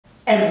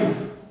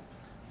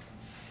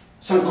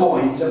some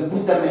coins and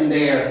put them in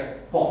their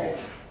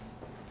pocket.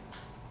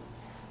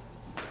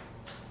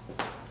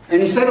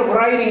 And instead of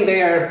writing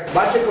their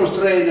budget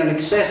constraint and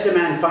excess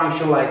demand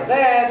function like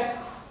that,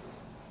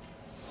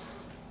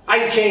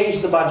 I change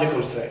the budget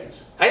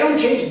constraints. I don't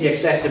change the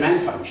excess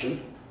demand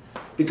function,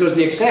 because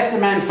the excess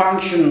demand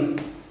function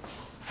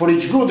for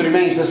each good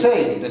remains the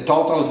same. The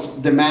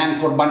total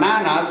demand for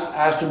bananas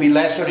has to be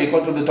less or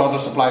equal to the total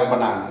supply of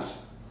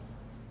bananas.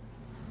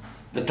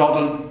 The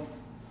total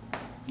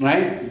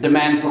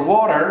demand for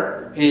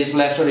water is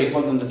less or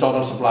equal than the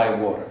total supply of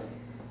water.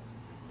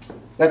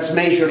 That's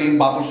measured in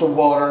bottles of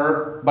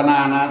water,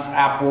 bananas,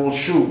 apples,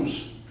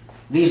 shoes.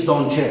 These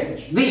don't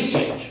change. These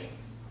change.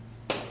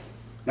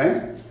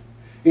 Right?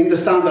 In the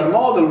standard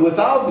model,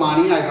 without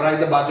money, I write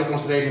the budget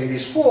constraint in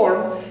this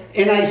form,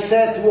 and I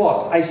set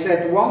what? I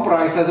set one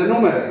price as a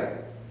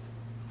numerator.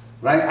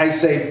 Right? I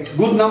say,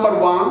 good number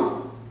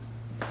one,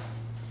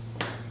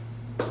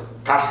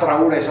 Castra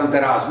Ure e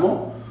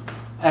Sant'Erasmo,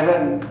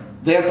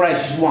 their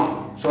price is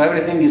 1. So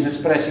everything is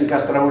expressed in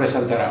Castra Ure e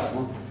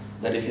Sant'Erasmo,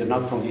 that if you're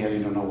not from here,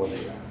 you don't know what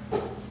they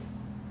are.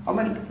 How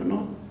many people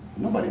know?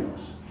 Nobody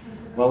knows.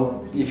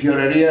 Well, if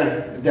you're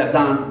here, they're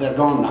done, they're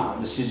gone now,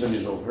 the season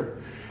is over.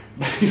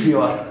 But if you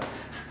are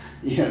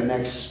here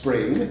next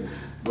spring,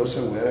 go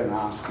somewhere and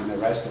ask in a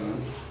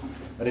restaurant,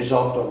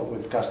 risotto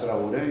with Castra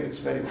Ure, it's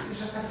very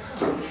nice.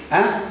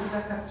 Huh?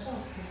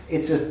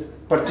 It's a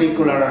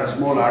particular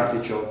small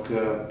artichoke,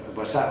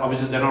 but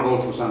obviously they're not all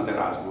for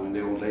Sant'Erasmo. In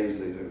the old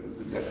days,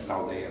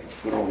 now they are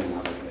grown in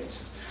other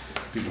places.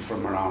 People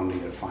from around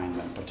here find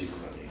them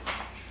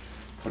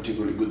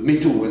particularly good. Me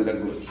too, when they're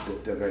good.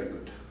 They're very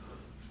good.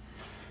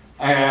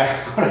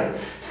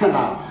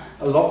 Now,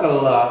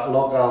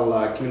 local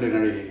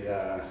culinary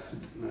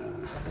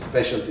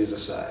specialties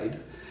aside,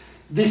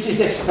 this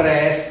is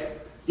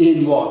expressed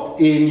in what?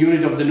 In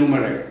unit of the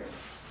numerator.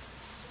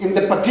 In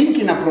the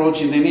Patinkin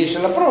approach, in the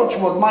initial approach,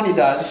 what money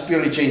does is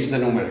purely change the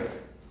numerator.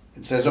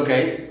 It says,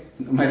 okay,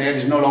 numerator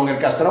is no longer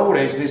Castra Ure,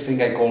 it's this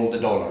thing I call the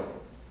dollar.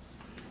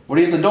 What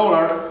is the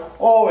dollar?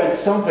 Oh, it's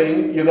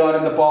something you got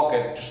in the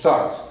pocket to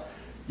start.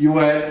 You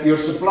have your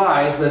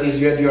supplies, that is,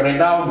 you had your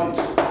endowment.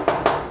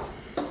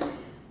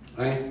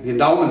 Right? The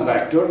endowment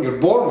vector, you're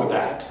born with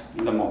that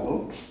in the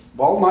model.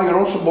 Well, now you're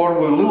also born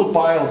with a little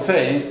pile of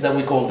things that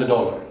we call the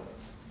dollar.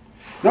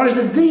 Notice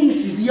that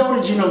this is the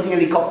origin of the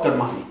helicopter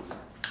money.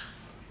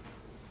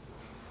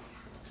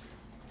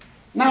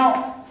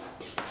 Now,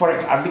 for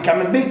example, I've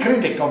become a big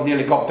critic of the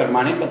helicopter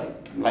money,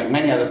 but like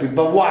many other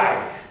people. But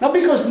why? Not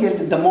because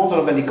the model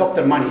of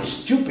helicopter money is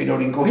stupid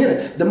or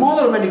incoherent. The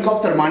model of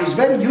helicopter money is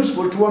very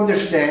useful to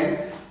understand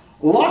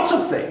lots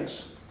of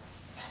things.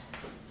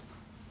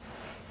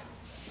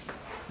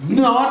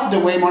 Not the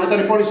way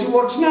monetary policy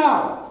works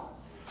now.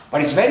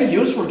 But it's very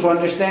useful to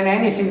understand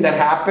anything that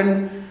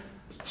happened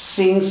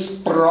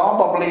since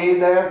probably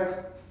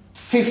the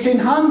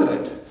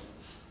 1500,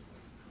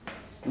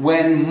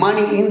 when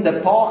money in the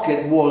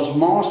pocket was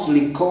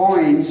mostly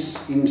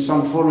coins in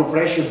some form of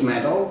precious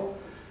metal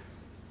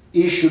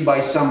issued by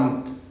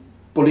some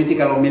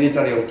political or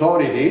military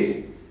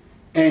authority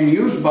and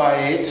used by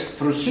it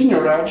through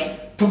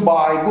seigniorage to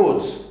buy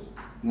goods,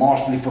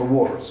 mostly for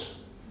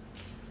wars.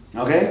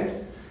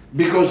 Okay?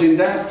 Because in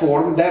that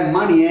form, that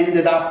money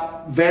ended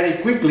up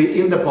very quickly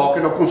in the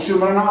pocket of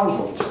consumer and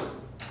households.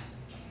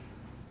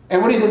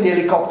 And what is it the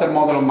helicopter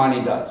model of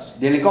money does?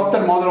 The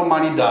helicopter model of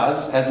money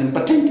does, as in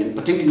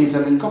Patinkin is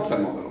a helicopter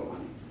model of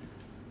money,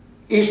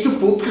 is to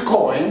put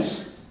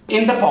coins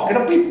in the pocket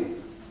of people.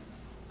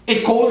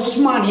 It calls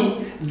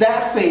money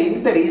that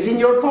thing that is in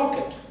your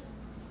pocket.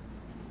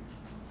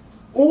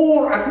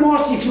 Or at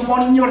most, if you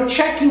want, in your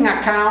checking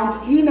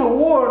account, in a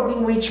world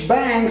in which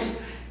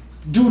banks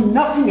do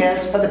nothing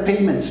else but the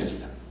payment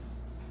system.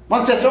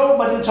 One says, oh,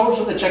 but it's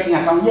also the checking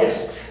account.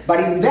 Yes, but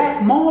in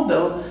that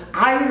model,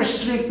 I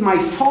restrict my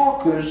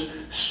focus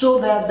so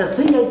that the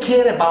thing I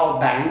care about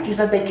bank is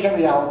that they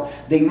carry out,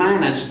 they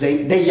manage,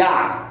 they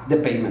are the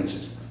payment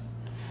system.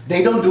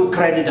 They don't do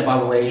credit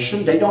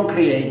evaluation, they don't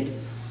create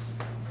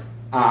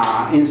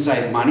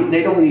inside money,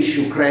 they don't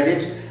issue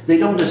credit, they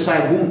don't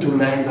decide whom to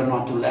lend or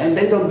not to lend,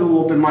 they don't do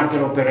open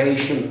market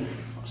operation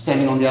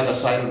standing on the other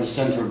side of the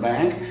central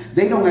bank,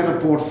 they don't have a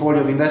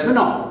portfolio of investment,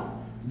 no.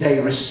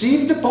 They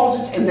receive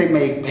deposit and they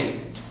make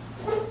payment.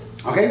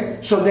 Okay?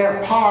 So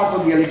they're part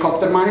of the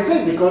helicopter money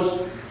thing,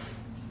 because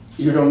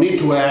you don't need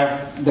to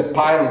have the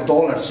pile of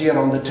dollars here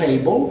on the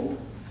table.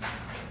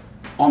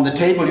 On the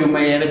table you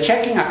may have a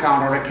checking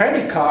account or a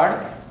credit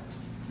card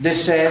that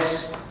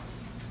says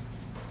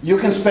you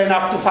can spend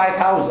up to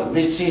 5,000.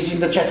 This is in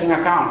the checking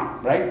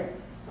account, right?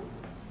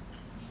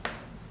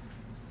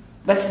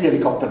 That's the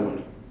helicopter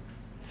money.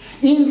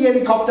 In the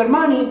helicopter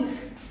money,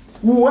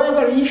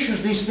 whoever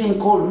issues this thing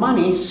called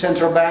money,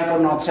 central bank or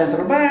not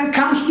central bank,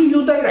 comes to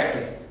you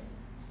directly.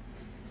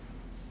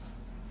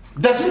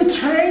 Doesn't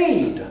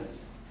trade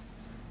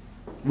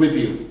with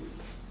you.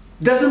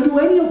 Doesn't do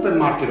any open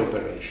market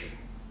operation.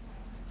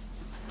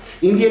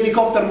 In the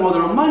helicopter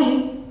model of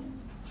money,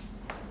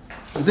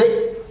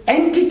 the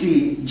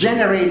entity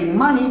generating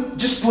money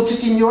just puts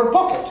it in your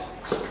pocket.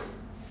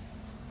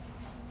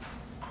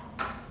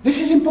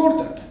 This is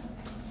important.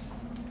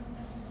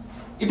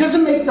 It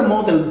doesn't make the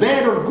model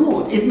bad or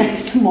good. It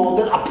makes the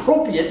model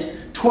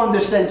appropriate to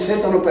understand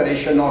certain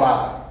operation or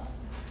other.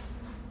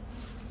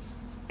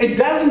 It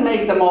doesn't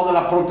make the model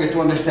appropriate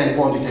to understand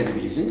quantitative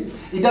easing.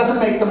 It doesn't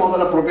make the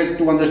model appropriate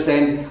to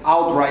understand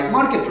outright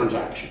market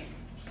transaction,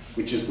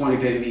 which is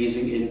quantitative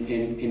easing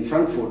in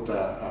Frankfurt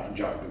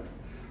jargon.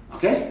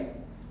 Okay?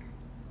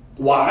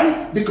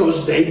 Why?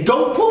 Because they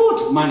don't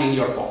put money in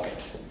your pocket.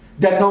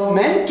 They're not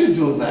meant to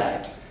do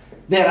that.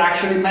 They're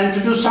actually meant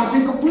to do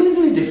something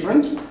completely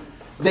different.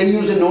 They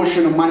use a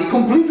notion of money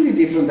completely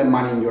different than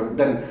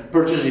than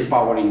purchasing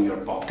power in your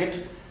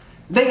pocket.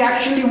 They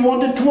actually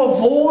wanted to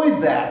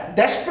avoid that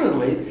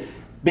desperately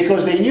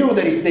because they knew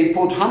that if they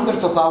put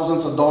hundreds of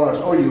thousands of dollars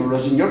or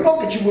euros in your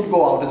pocket, you would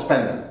go out and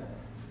spend them.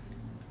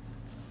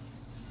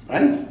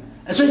 Right?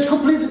 And so it's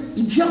completely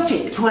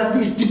idiotic to have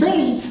these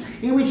debates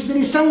in which there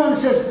is someone who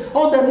says,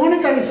 oh, the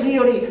monetary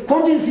theory,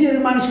 quantitative theory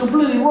of money is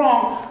completely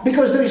wrong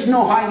because there is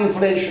no high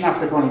inflation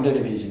after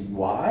quantitative easing.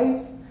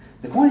 Why?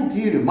 The quantitative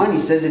theory of money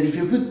says that if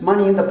you put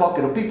money in the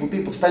pocket of people,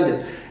 people spend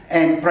it,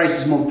 and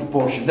prices move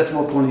proportion. That's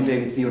what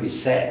quantitative theory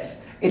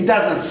says. It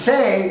doesn't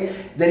say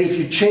that if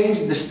you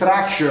change the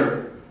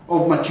structure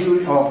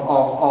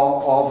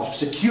of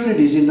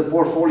securities in the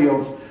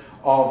portfolio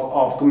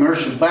of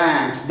commercial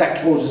banks,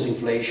 that causes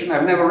inflation.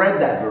 I've never read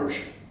that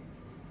version.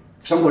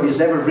 If somebody has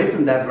ever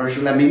written that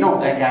version, let me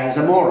know. That guy is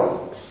a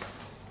moron.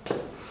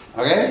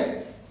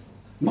 Okay?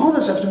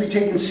 Models have to be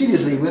taken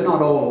seriously. We're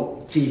not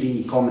all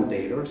TV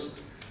commentators.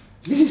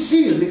 This is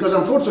serious because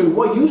unfortunately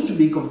what used to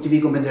be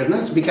TV commentators now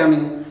it's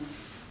becoming,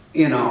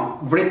 you know,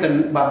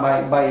 written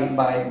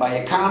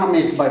by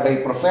economists, by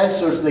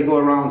professors. They go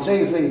around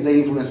saying things, they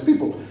influence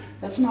people.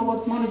 That's not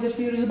what monetary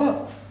theory is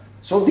about.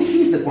 So this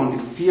is the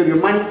quantitative theory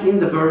of money in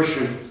the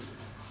version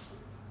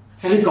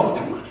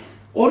helicopter money.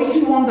 Or if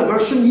you want the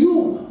version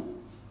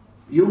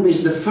Hume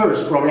is the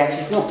first, probably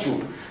actually it's not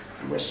true.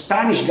 We're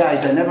Spanish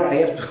guys, I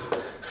have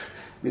to,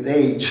 with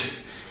age,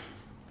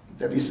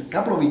 there is a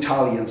couple of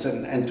Italians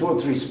and 2 or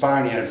 3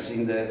 Spaniards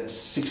in the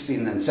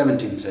 16th and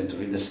 17th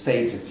century, the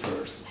States at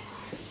first.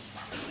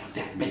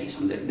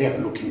 They're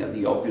looking at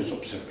the obvious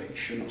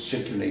observation of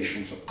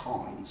circulations of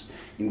coins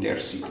in their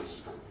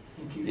cities.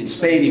 In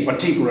Spain in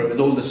particular,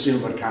 with all the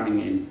silver coming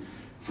in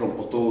from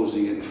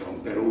Potosi and from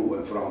Peru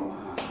and from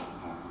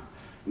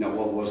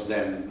what was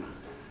then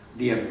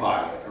the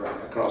empire right,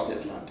 across the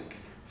Atlantic,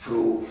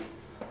 through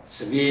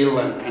Seville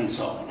and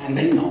so on. And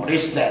they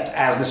noticed that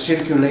as the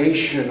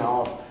circulation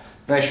of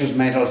precious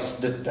metals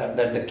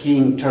that the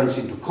king turns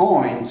into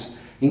coins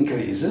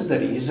increases,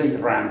 there is a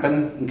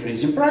rampant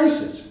increase in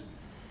prices.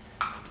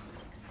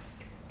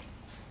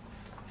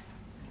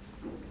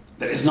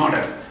 There is not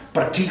a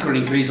particular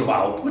increase of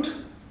output,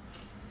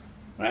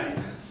 right?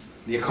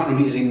 The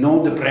economy is in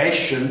no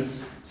depression.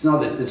 It's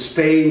not that the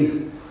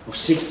Spain of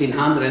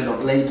 1600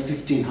 or late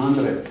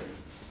 1500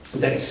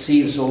 that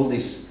receives all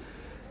these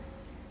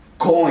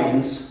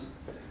coins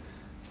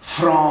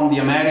from the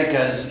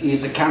Americas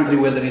is a country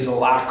where there is a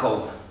lack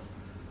of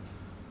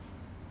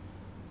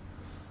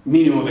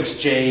minimum of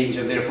exchange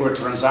and therefore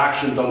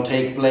transactions don't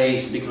take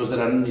place because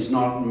there is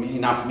not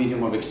enough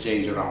minimum of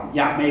exchange around.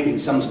 Yeah, maybe in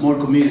some small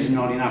communities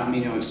not enough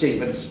minimum of exchange,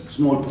 but it's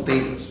small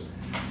potatoes.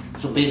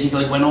 So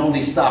basically when all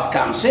this stuff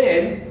comes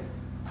in,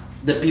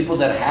 the people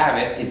that have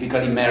it,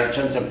 typically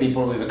merchants and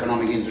people with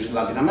economic interest in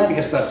Latin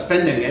America, start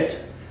spending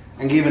it,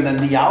 and given that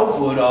the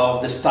output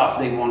of the stuff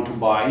they want to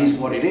buy is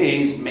what it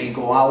is, may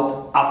go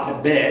up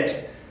a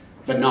bit,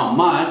 but not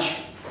much,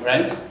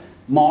 right?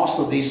 Most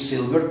of this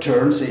silver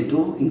turns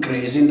into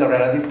increasing the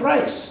relative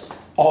price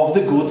of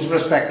the goods with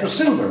respect to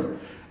silver.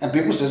 And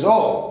people say,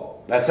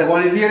 oh, that's the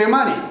quantitative theory of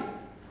money.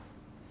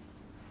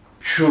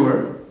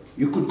 Sure,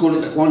 you could call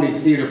it the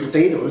quantitative theory of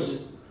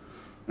potatoes,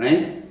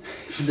 right?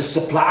 If the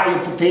supply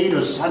of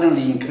potatoes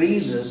suddenly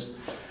increases,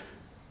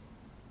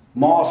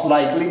 most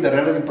likely the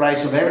relative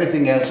price of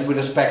everything else with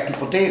respect to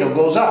potato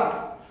goes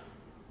up.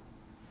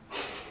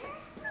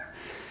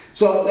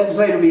 So let's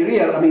try to be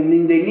real. I mean,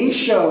 in the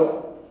initial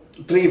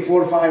 300,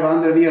 400,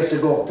 500 years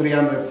ago,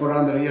 300,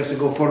 400 years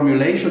ago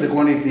formulation of the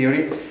quantitative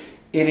theory,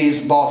 it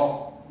is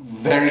both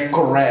very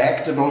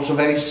correct and also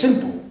very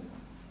simple.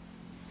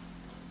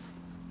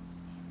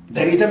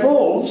 Then it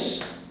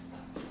evolves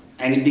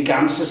and it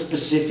becomes a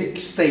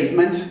specific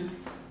statement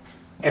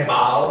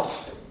about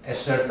a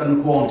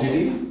certain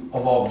quantity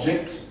of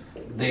objects,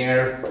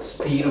 their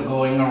speed of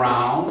going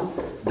around,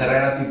 the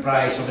relative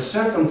price of a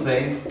certain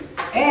thing,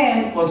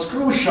 and what's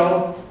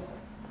crucial,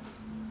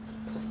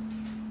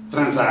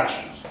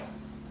 transactions.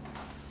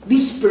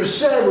 This per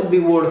se would be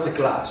worth a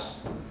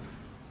class.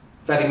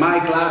 In fact, in my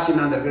class in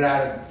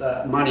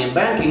undergraduate money and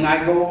banking,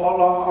 I go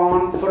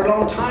on for a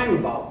long time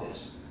about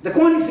this. The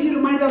quantitative theory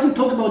of money doesn't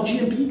talk about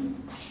GMP.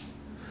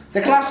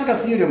 The classical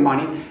theory of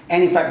money,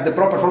 and in fact the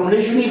proper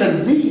formulation,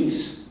 even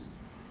this,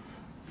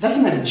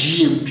 doesn't have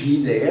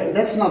GMP there.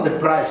 That's not the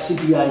price,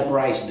 CPI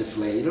price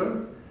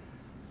deflator.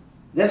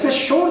 That's a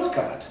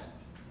shortcut.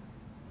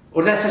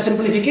 Or that's a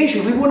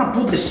simplification. If we want to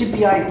put the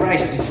CPI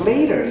price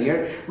deflator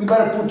here, we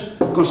better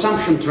put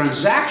consumption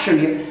transaction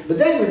here, but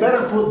then we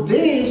better put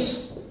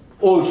this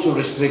also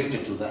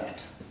restricted to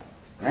that,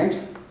 right?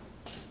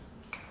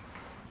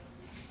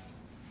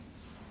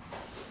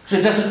 So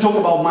it doesn't talk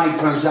about my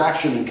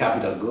transaction in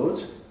capital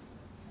goods,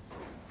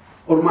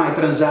 or my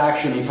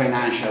transaction in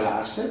financial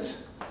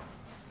assets,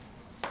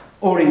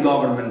 or in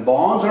government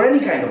bonds, or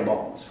any kind of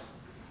bonds,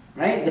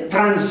 right? The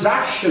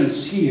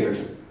transactions here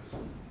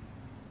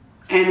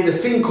and the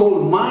thing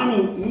called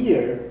money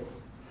here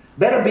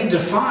better be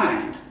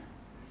defined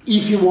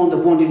if you want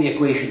the quantity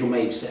equation to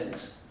make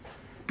sense.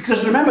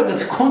 Because remember that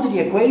the quantity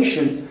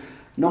equation,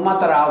 no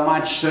matter how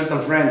much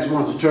certain friends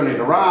want to turn it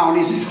around,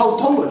 is a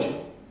tautology.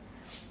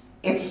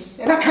 It's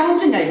an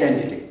accounting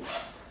identity,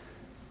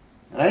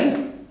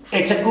 right?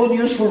 It's a good,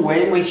 useful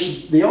way in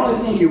which the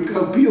only thing you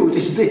compute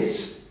is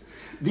this.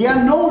 The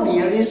unknown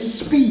here is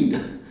speed,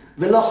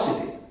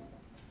 velocity,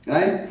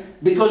 right?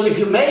 Because if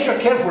you measure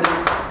carefully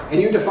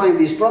and you define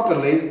this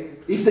properly,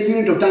 if the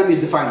unit of time is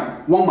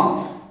defined 1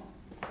 month,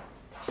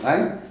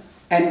 right?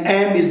 And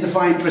M is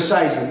defined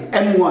precisely,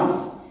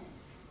 M1,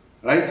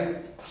 right?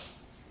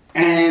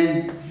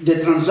 And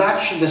the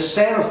transaction, the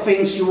set of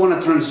things you want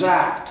to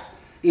transact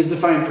is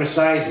defined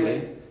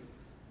precisely,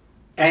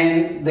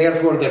 and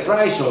therefore the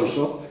price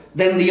also,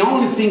 then the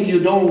only thing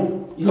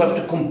you have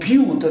to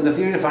compute and the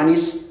theory define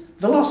is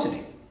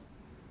velocity.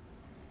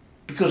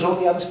 Because all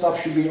the other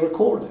stuff should be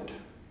recorded.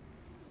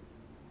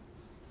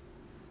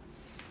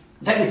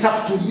 Then it's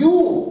up to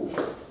you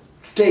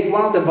to take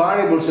one of the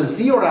variables and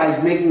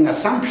theorize making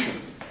assumption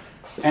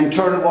and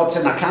turn what's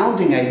an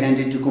accounting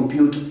identity to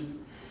compute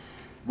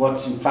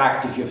what's in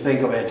fact, if you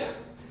think of it,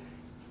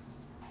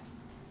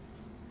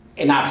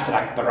 an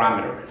abstract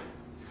parameter.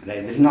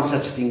 Right? There's not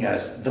such a thing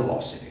as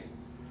velocity.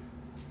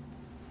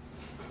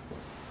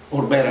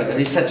 Or better, there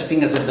is such a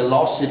thing as a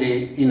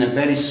velocity in a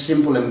very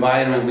simple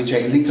environment which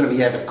I literally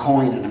have a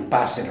coin and I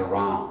pass it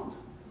around.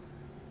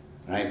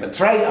 Right? But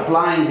try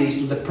applying this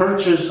to the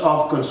purchase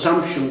of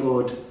consumption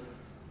good,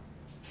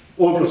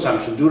 all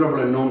consumption,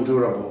 durable and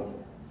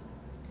non-durable,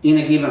 in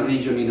a given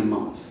region in a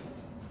month.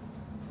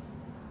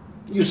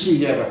 You see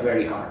you have a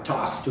very hard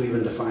task to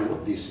even define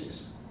what this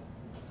is.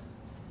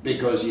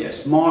 Because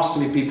yes,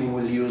 mostly people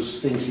will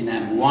use things in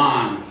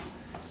M1,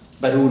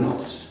 but who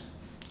knows?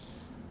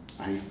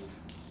 Right?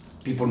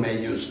 People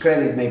may use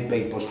credit,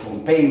 may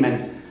postpone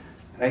payment.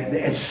 Right?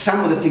 And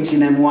some of the things in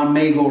M1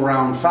 may go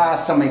around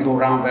fast, some may go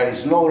around very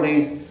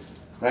slowly,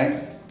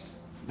 right?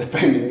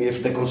 Depending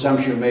if the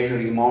consumption measure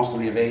is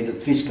mostly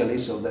evaded fiscally,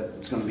 so that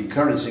it's going to be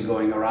currency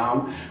going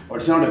around, or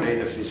it's not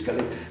evaded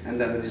fiscally, and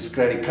then there is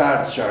credit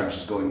card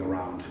charges going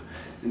around.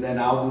 And then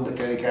how do the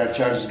credit card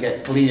charges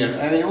get cleared?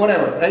 I mean,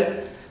 whatever,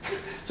 right?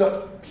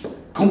 So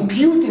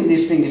computing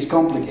this thing is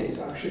complicated.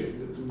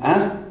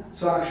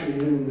 So actually,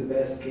 even in the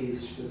best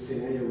case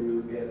scenario, we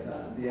will get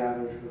the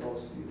average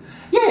velocity.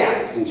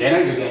 Yeah, in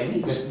general you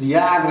get the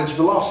average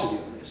velocity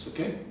of this,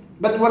 okay?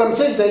 But what I'm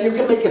saying is that you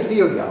can make a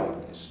theory out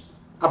of this,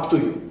 up to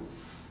you.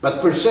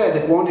 But per se,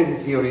 the quantity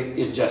theory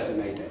is just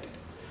an identity.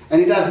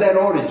 And it has that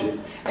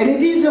origin. And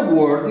it is a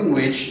word in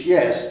which,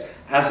 yes,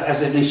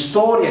 as an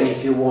historian,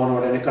 if you want,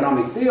 or an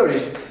economic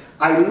theorist,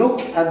 I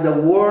look at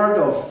the word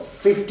of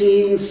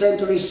 15th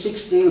century,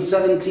 16th,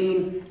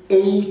 17th,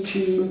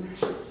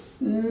 18th,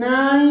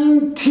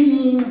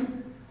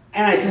 19,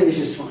 and I think this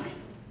is fine.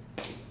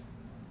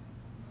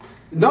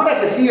 Not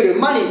as a theory of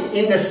money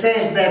in the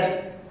sense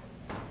that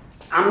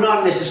I'm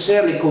not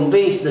necessarily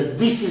convinced that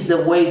this is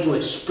the way to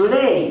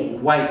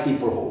explain why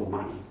people hold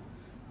money.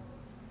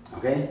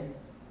 Okay?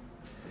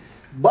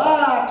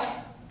 But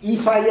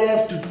if I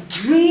have to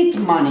treat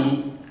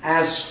money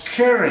as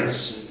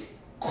currency,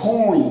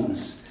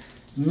 coins,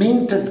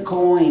 minted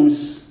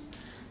coins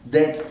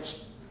that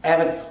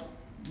have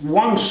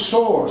one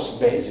source,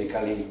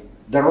 basically,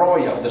 the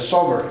royal, the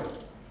sovereign,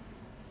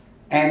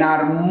 and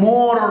are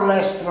more or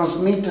less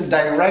transmitted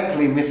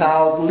directly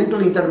without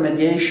little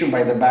intermediation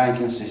by the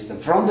banking system,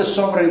 from the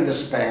sovereign that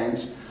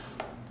spends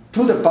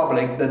to the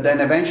public that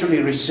then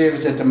eventually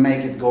receives it and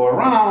make it go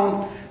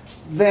around,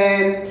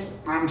 then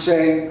I'm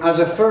saying, as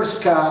a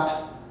first cut,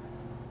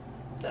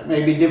 there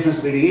may be difference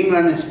between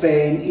England and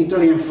Spain,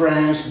 Italy and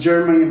France,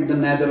 Germany and the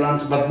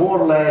Netherlands, but more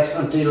or less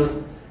until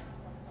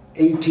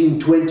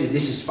 1820,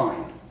 this is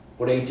fine.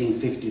 Or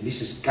 1850,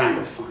 this is kind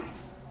of fine,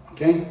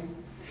 okay?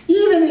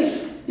 Even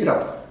if, you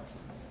know,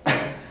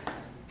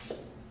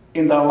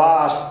 in the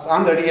last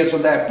 100 years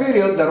of that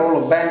period, the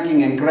role of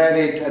banking and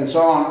credit and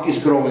so on is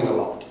growing a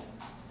lot,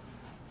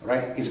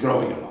 right? It's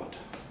growing a lot.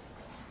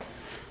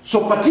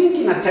 So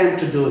Patinkin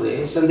attempted to do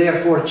this, and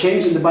therefore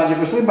changing the budget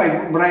constraint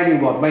by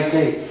writing what? By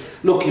saying,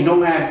 look, you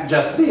don't have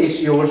just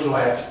this, you also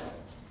have,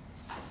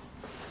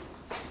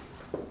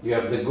 you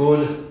have the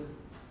good,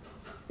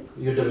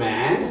 you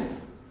demand,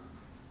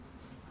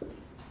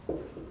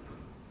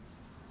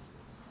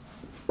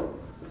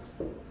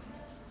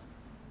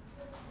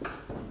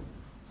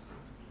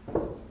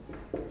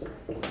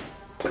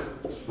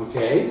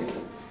 okay,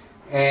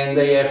 and and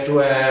they have to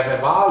have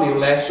a value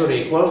less or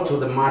equal to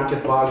the market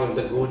value of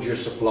the goods you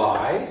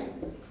supply.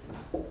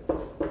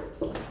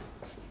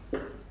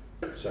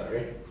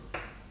 Sorry.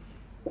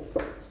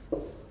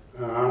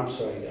 I'm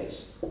sorry,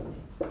 guys.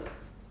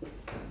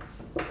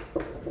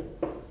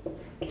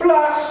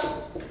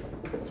 Plus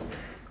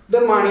the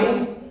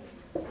money,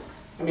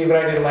 let me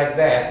write it like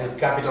that with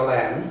capital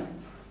M,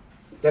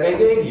 that I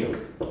gave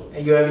you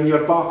and you have in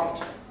your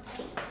pocket.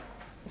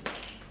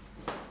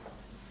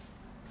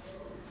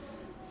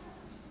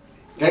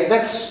 Okay,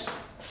 that's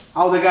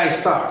how the guy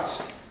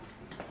starts.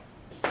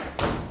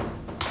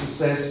 He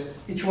says,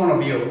 each one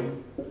of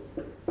you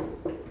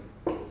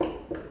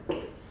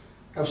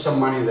have some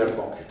money in their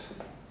pocket.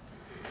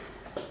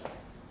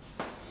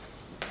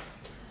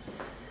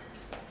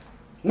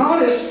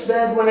 Notice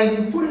that when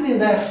you put it in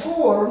that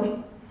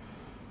form,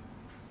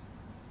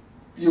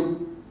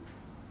 you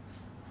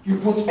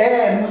put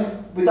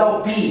M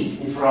without P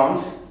in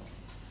front,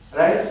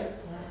 right?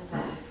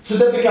 So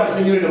that becomes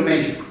the unit of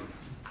measure,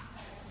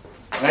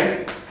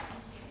 right?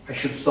 I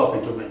should stop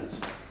in 2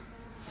 minutes.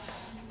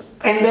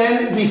 And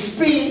then this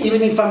P,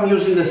 even if I'm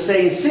using the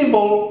same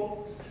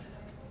symbol,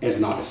 is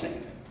not the same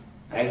thing,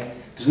 right?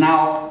 Because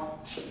now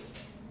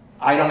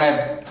I don't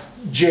have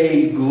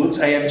J goods,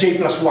 I have J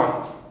plus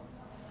 1.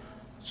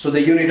 So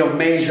the unit of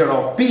measure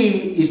of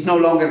P is no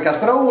longer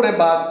castraure,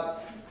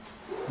 but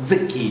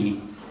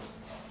zecchini,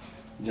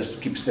 just to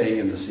keep staying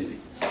in the city.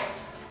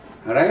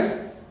 All right?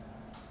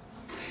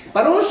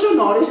 But also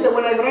notice that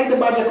when I write the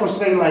budget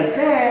constraint like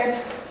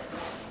that,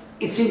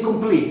 it's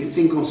incomplete, it's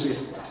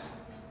inconsistent.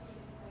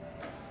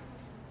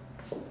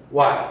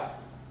 Why?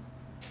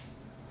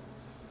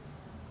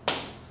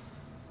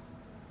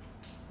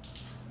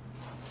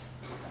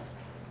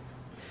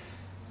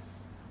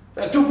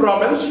 There are two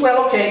problems.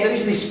 Well, okay, there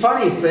is this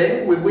funny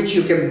thing with which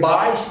you can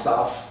buy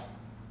stuff,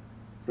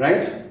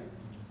 right?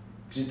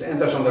 Because it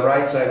enters on the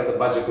right side of the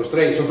budget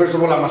constraint. So first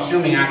of all, I'm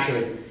assuming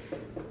actually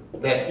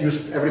that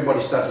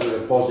everybody starts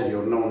with a positive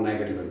or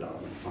non-negative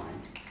endowment.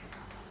 Fine.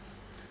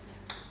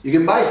 You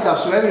can buy stuff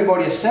so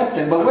everybody accepts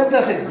it, but where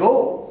does it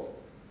go?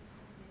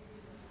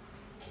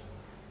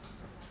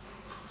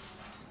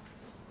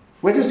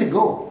 Where does it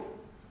go?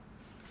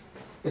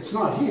 It's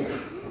not here.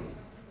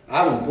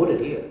 I haven't put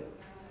it here.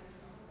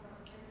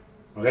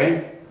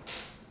 Okay?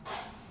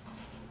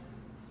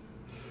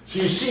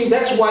 So you see,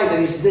 that's why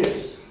there is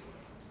this.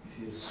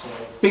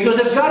 Because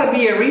there's got to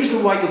be a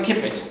reason why you keep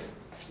it.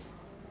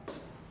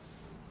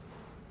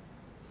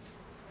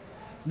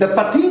 The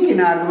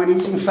Patinkin argument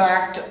is in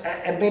fact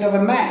a bit of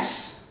a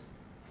mess.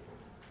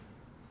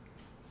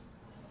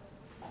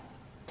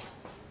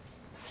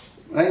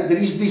 Right? There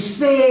is this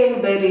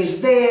thing that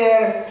is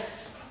there.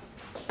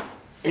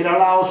 It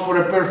allows for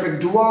a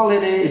perfect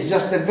duality, it's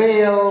just a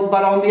veil,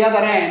 but on the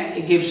other hand,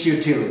 it gives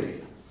utility.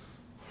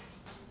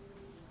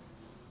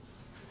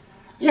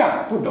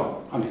 Yeah, put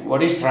on. I mean,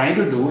 what he's trying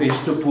to do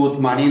is to put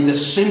money in the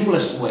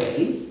simplest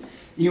way.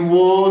 He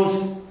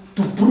wants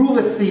to prove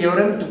a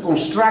theorem, to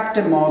construct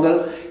a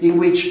model in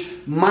which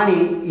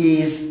money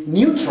is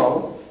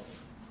neutral,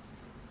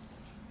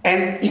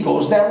 and he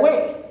goes that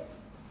way.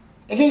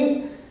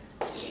 Again,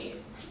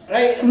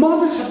 right?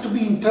 Models have to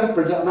be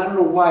interpreted, I don't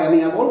know why, I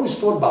mean, I've always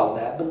thought about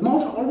that, but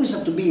models always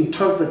have to be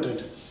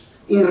interpreted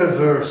in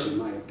reverse, in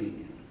my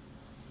opinion.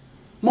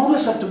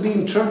 Models have to be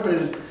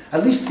interpreted,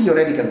 at least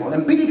theoretical model.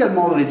 Empirical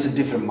model, it's a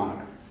different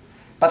matter.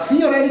 But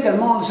theoretical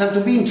models have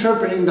to be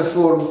interpreted in the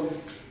form,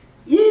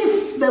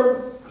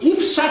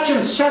 if such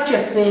and such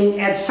a thing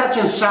had such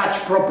and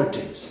such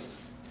properties,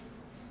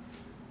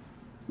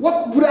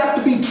 what would have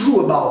to be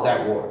true about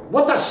that word?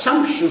 What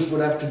assumptions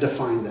would have to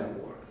define that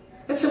word?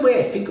 That's the way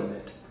I think of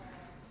it.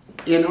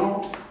 You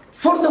know,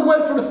 for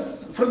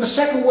the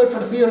second word for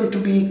theorem to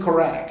be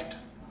correct,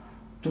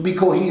 to be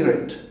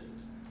coherent,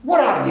 what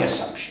are the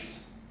assumptions?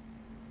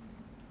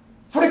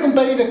 For a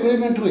competitive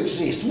equilibrium to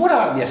exist, what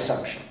are the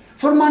assumptions?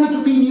 For money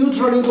to be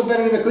neutral in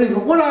competitive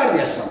equilibrium, what are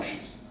the assumptions?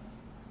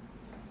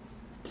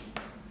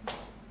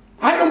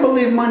 I don't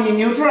believe money is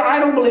neutral. I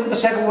don't believe the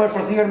second word for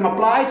theorem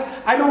applies.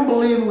 I don't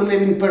believe we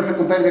live in perfect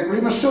competitive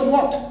equilibrium. So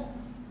what?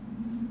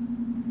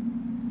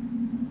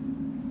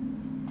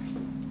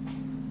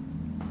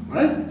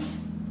 Right?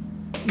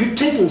 You're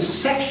taking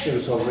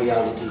sections of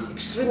reality,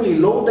 extremely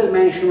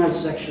low-dimensional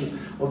sections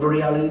of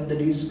reality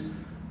that is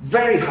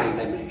very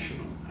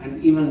high-dimensional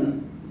and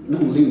even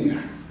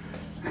non-linear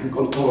and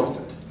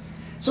contorted.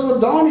 So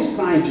what Don is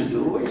trying to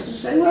do is to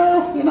say,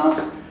 well, you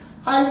know,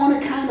 I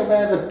want to kind of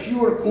have a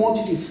pure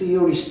quantity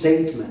theory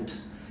statement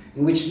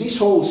in which this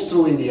holds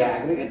true in the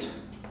aggregate.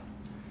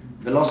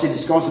 Velocity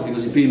is constant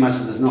because it pretty much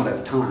does not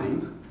have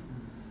time.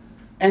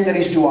 And there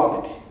is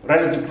duality.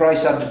 Relative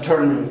prices are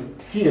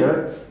determined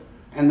here,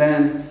 and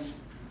then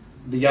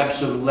the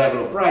absolute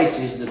level of price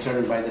is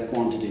determined by the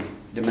quantity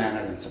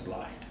demanded and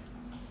supplied.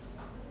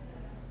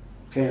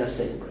 Okay, let's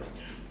take a break.